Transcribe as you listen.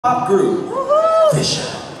Pop group. Vxon.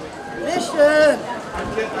 Vxon. I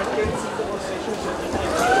can't see the conversation.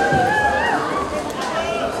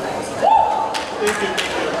 Thank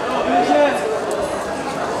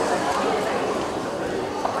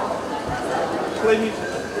you. Play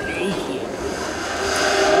music.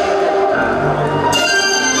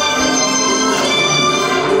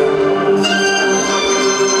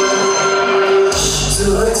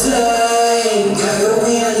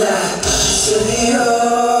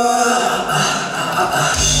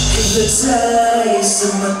 Sa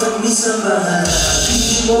matamis na mahalabi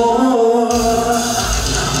mo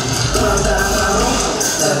Pagkakaro,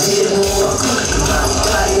 tabi mo ako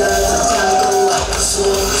Kaya natagawa ko sa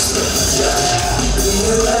gusto mo dyan In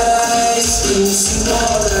your eyes, inisip mo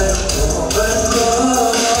na nakuha ko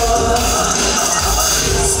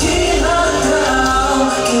Skin on down,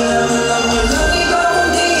 kailangan lang walang iba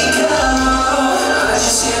kundi ikaw I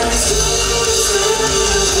just can't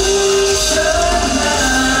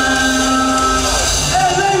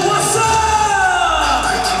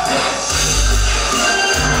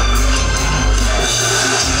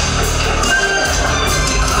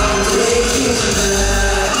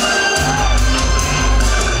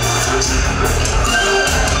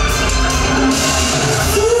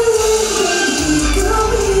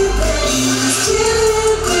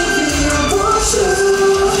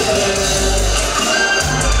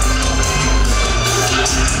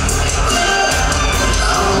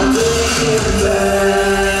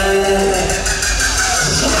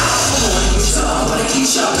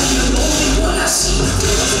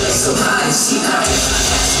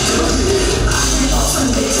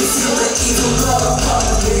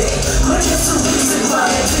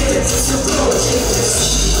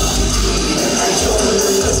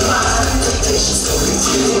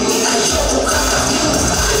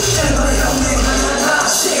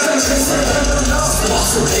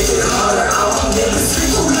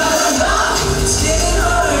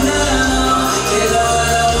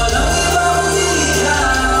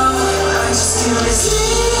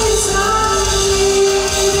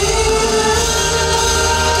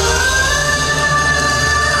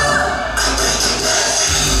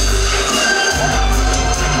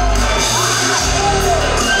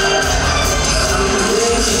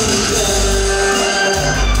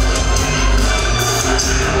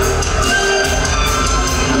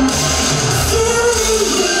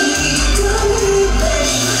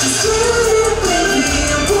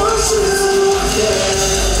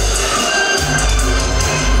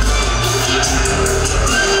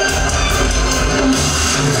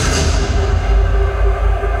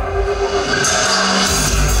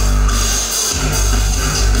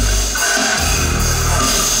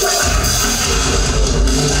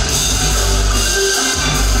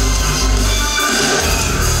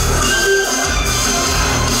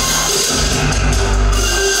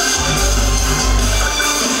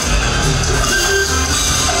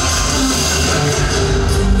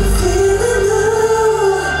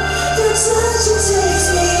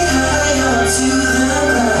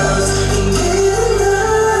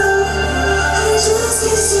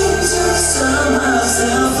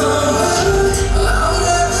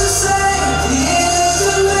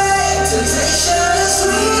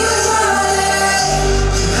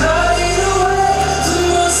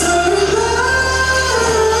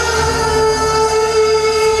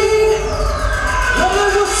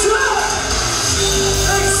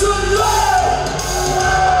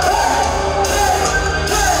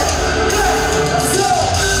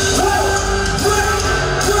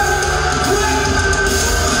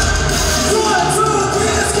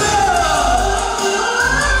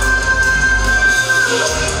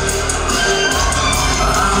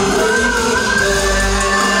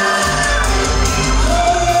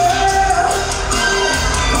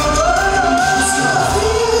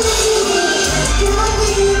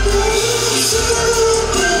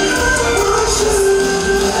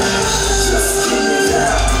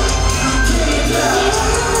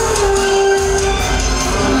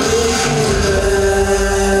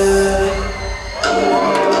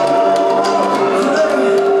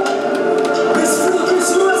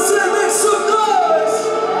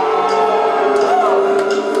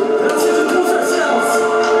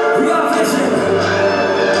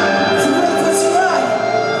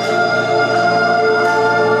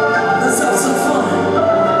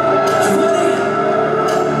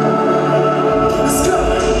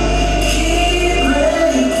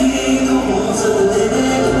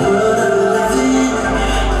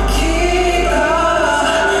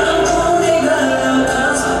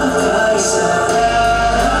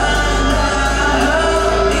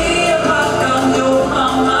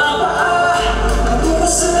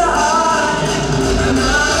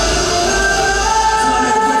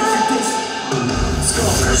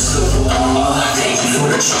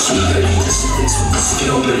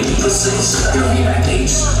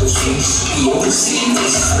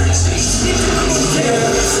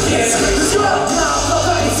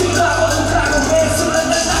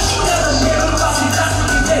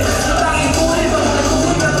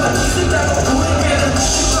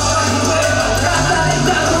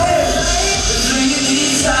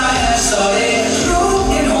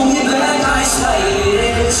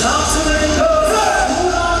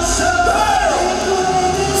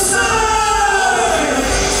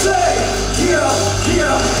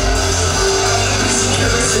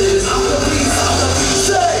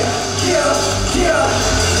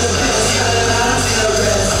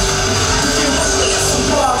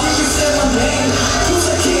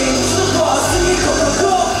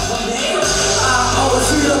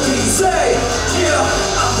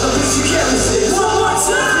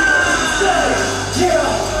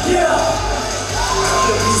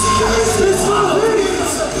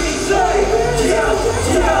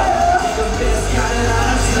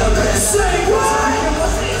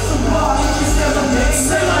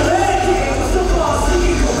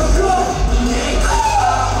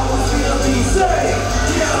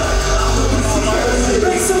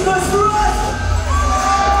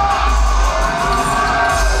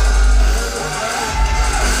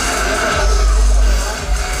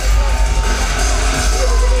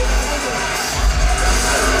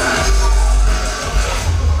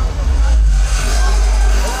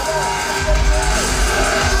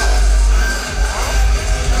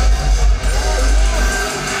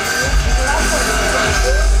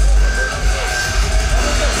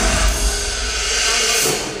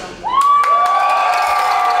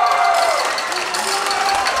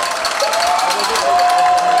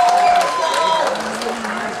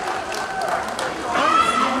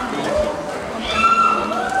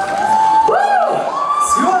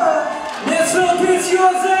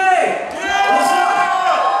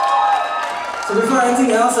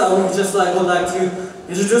Would like to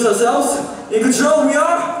introduce ourselves. In control, we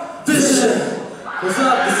are Vxon. What's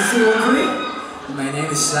up? This is C13. My name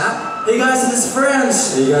is Sam. Hey guys, and it's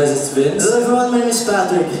friends. Hey guys, it's Vince. Hello everyone, my name is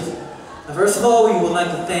Patrick. First of all, we would like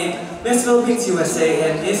to thank Miss Philippines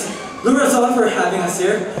USA and Miss Razon for having us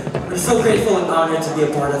here. We're so grateful and honored to be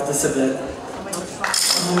a part of this event.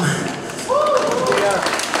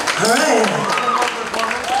 Alright.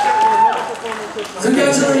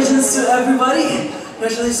 Congratulations to everybody.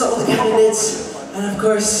 Congratulations to all the candidates. And of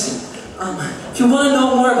course, if you want to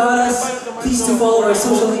know more about us, please do follow our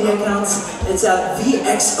social media accounts. It's at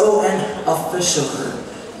Vxon Official.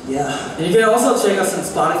 Yeah. And you can also check us on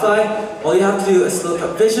Spotify. All you have to do is look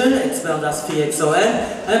up Vxon, it's spelled as Vxon,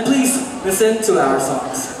 and please listen to our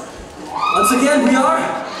songs. Once again, we are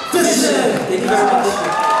Vxon! Thank you very much.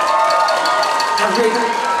 Have a great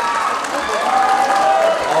day.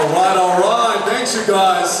 Alright, thanks you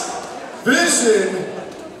guys.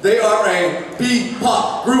 Vxon, they are a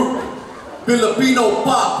B-pop group. Filipino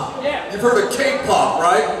pop. You've heard of K-pop,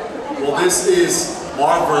 right? Well, this is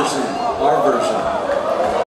our version.